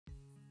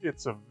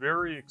It's a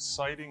very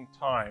exciting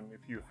time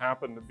if you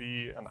happen to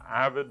be an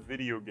avid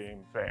video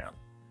game fan,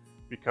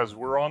 because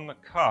we're on the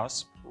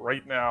cusp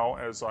right now,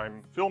 as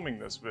I'm filming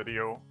this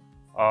video,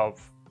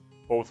 of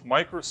both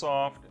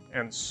Microsoft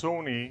and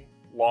Sony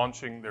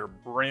launching their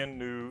brand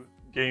new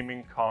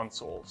gaming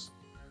consoles.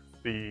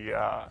 The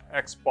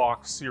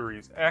Xbox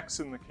Series X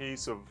in the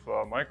case of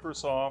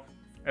Microsoft,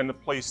 and the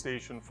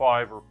PlayStation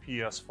 5 or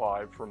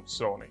PS5 from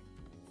Sony.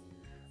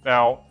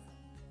 Now,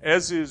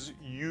 as is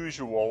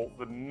usual,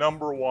 the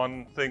number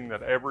one thing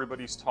that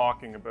everybody's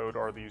talking about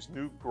are these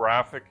new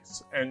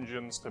graphics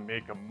engines to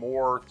make a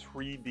more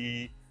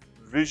 3D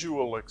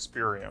visual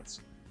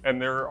experience.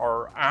 And there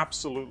are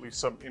absolutely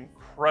some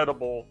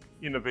incredible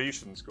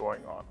innovations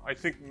going on. I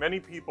think many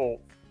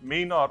people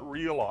may not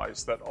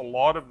realize that a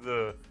lot of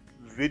the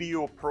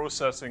video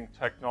processing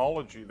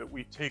technology that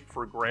we take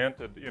for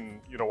granted in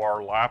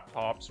our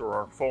laptops or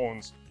our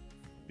phones,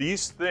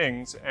 these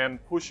things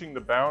and pushing the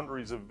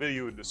boundaries of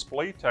video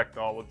display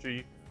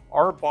technology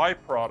are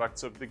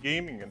byproducts of the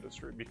gaming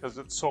industry because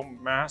it's so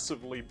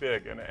massively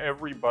big, and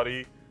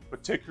everybody,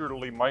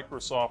 particularly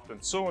Microsoft and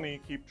Sony,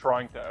 keep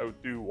trying to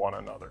outdo one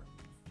another.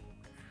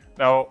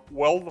 Now,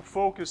 while the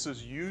focus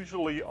is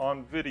usually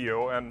on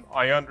video, and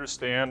I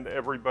understand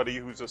everybody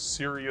who's a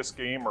serious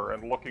gamer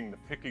and looking to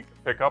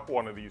pick up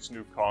one of these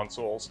new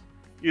consoles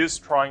is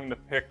trying to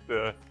pick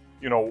the,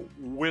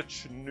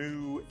 which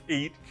new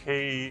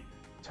 8K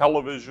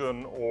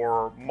television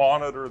or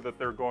monitor that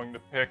they're going to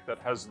pick that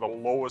has the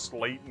lowest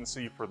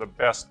latency for the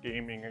best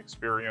gaming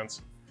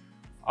experience.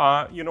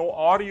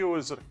 Audio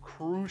is a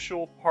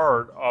crucial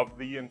part of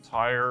the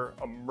entire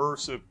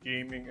immersive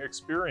gaming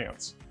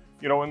experience.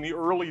 In the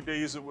early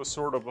days, it was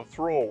sort of a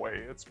throwaway.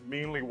 It's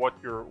mainly what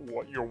you're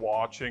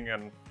watching,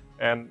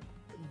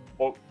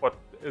 but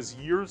as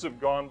years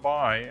have gone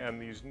by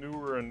and these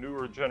newer and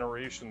newer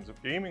generations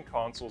of gaming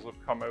consoles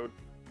have come out,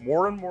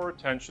 more and more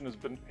attention has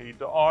been paid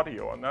to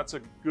audio, and that's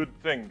a good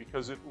thing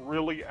because it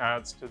really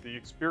adds to the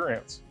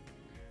experience.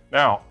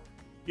 Now,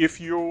 if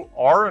you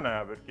are an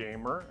avid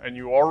gamer and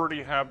you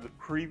already have the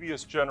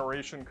previous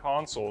generation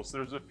consoles,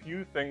 there's a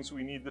few things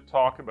we need to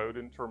talk about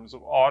in terms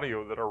of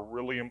audio that are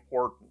really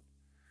important.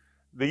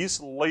 These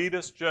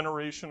latest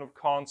generation of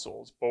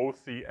consoles,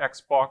 both the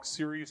Xbox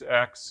Series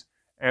X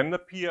and the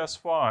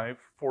PS5,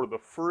 for the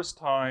first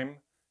time,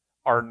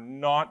 are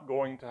not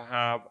going to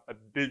have a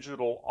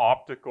digital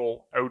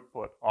optical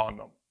output on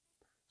them.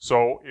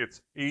 So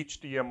it's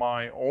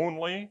HDMI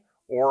only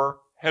or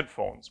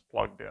headphones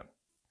plugged in.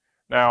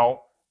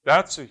 Now,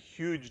 that's a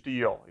huge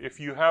deal. If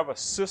you have a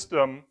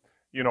system,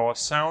 a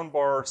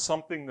soundbar,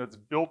 something that's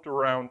built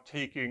around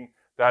taking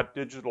that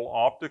digital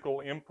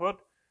optical input,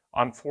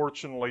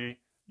 unfortunately,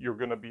 you're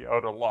going to be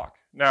out of luck.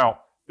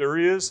 Now, there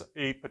is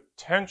a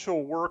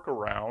potential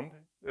workaround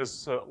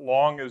as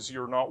long as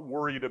you're not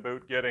worried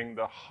about getting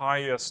the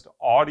highest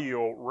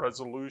audio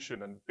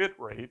resolution and bit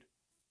rate,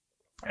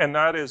 and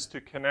that is to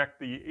connect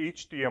the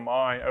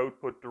HDMI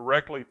output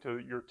directly to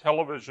your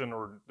television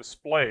or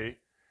display,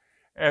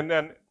 and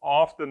then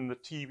often the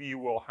TV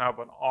will have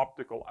an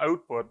optical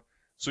output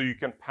so you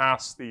can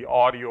pass the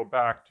audio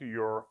back to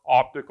your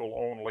optical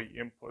only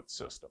input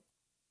system.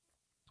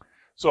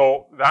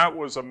 So that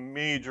was a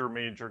major,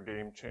 major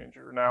game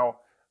changer. Now,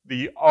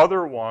 the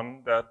other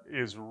one that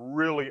is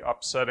really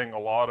upsetting a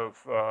lot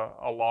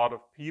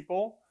of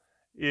people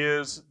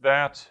is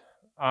that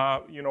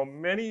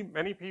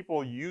many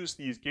people use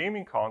these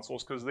gaming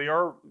consoles because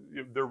they're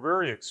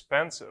very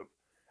expensive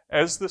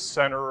as the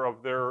center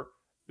of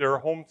their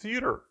home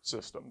theater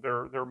system,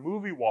 their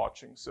movie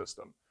watching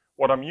system.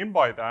 What I mean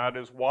by that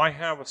is, why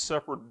have a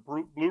separate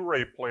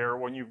Blu-ray player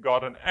when you've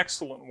got an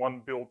excellent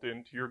one built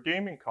into your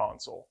gaming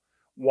console?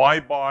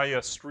 Why buy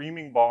a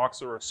streaming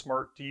box or a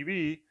smart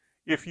TV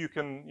if you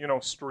can,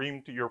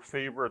 stream your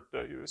favorite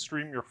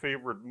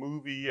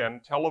movie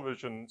and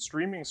television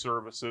streaming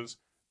services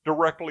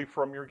directly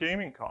from your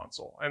gaming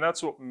console? And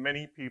that's what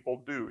many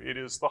people do. It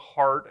is the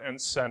heart and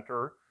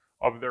center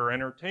of their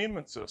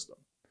entertainment system.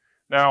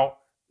 Now,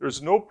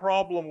 there's no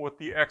problem with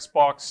the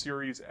Xbox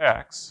Series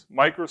X.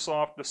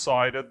 Microsoft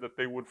decided that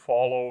they would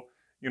follow,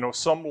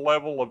 some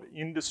level of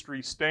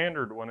industry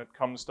standard when it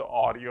comes to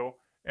audio,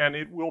 and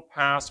it will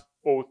pass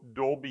both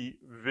Dolby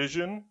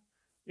Vision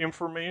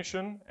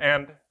information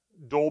and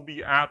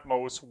Dolby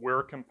Atmos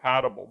where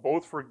compatible,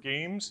 both for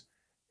games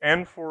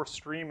and for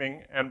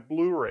streaming and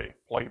Blu-ray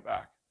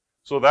playback.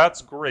 So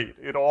that's great.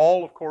 It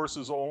all, of course,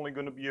 is only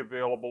going to be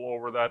available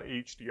over that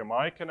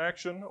HDMI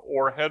connection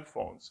or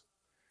headphones.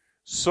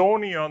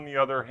 Sony, on the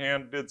other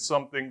hand, did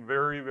something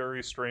very,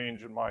 very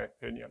strange in my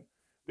opinion.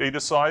 They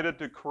decided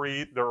to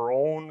create their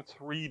own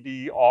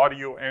 3D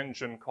audio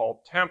engine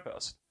called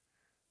Tempest.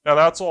 Now,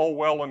 that's all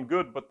well and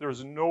good, but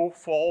there's no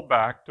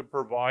fallback to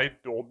provide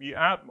Dolby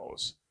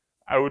Atmos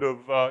out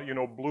of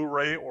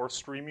Blu-ray or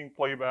streaming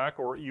playback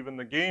or even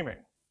the gaming.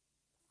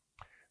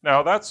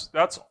 Now, that's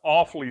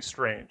awfully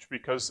strange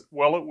because,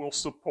 well, it will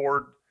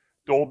support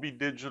Dolby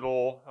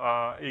Digital,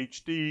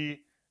 HD,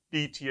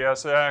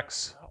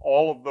 DTS:X,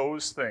 all of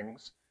those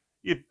things.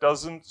 It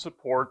doesn't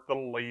support the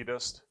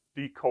latest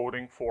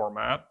decoding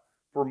format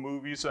for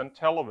movies and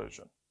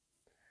television.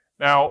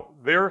 Now,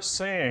 they're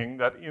saying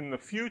that in the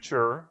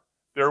future,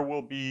 there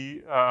will be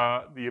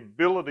the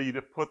ability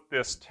to put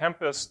this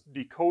Tempest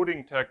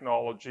decoding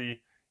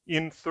technology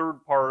in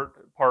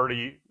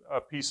third-party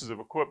pieces of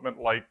equipment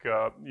like,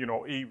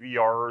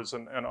 AVRs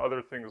and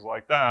other things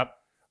like that.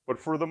 But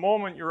for the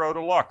moment, you're out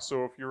of luck.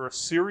 So if you're a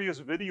serious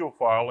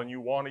videophile and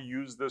you want to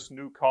use this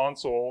new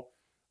console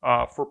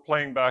for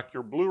playing back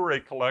your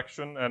Blu-ray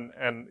collection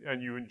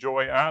and you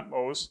enjoy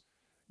Atmos,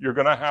 you're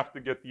going to have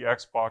to get the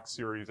Xbox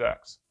Series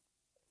X.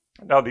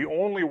 Now, the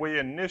only way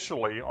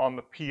initially on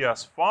the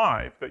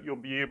PS5 that you'll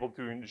be able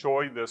to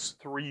enjoy this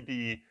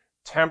 3D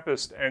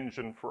Tempest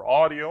engine for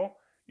audio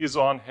is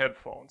on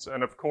headphones.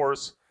 And of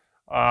course,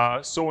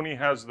 Sony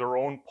has their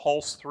own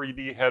Pulse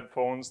 3D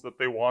headphones that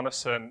they want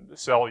to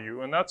sell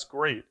you, and that's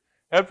great.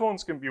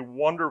 Headphones can be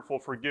wonderful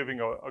for giving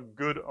a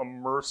good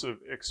immersive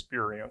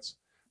experience,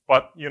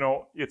 but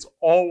it's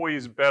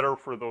always better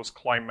for those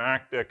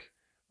climactic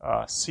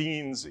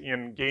scenes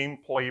in game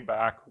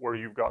playback where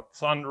you've got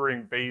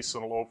thundering bass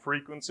and low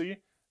frequency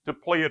to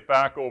play it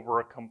back over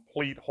a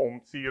complete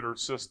home theater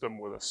system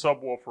with a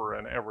subwoofer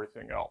and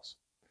everything else.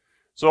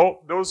 So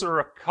those are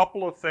a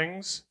couple of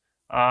things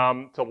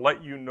to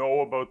let you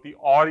know about the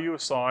audio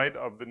side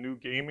of the new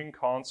gaming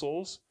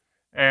consoles.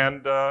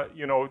 And,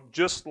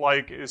 just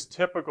like is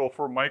typical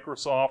for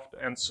Microsoft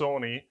and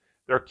Sony,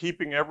 they're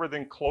keeping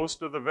everything close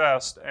to the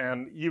vest.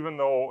 And even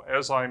though,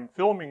 as I'm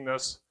filming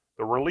this,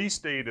 the release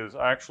date is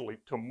actually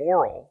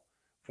tomorrow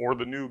for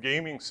the new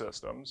gaming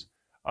systems,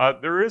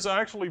 there is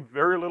actually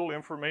very little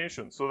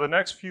information. So the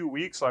next few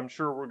weeks, I'm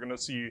sure we're going to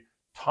see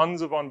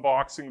tons of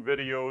unboxing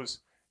videos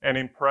and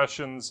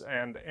impressions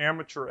and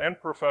amateur and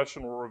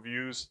professional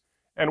reviews,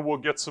 and we'll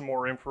get some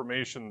more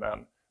information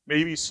then.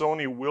 Maybe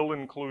Sony will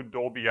include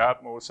Dolby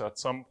Atmos at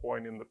some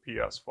point in the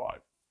PS5.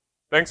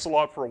 Thanks a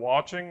lot for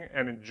watching,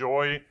 and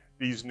enjoy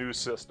these new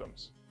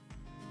systems.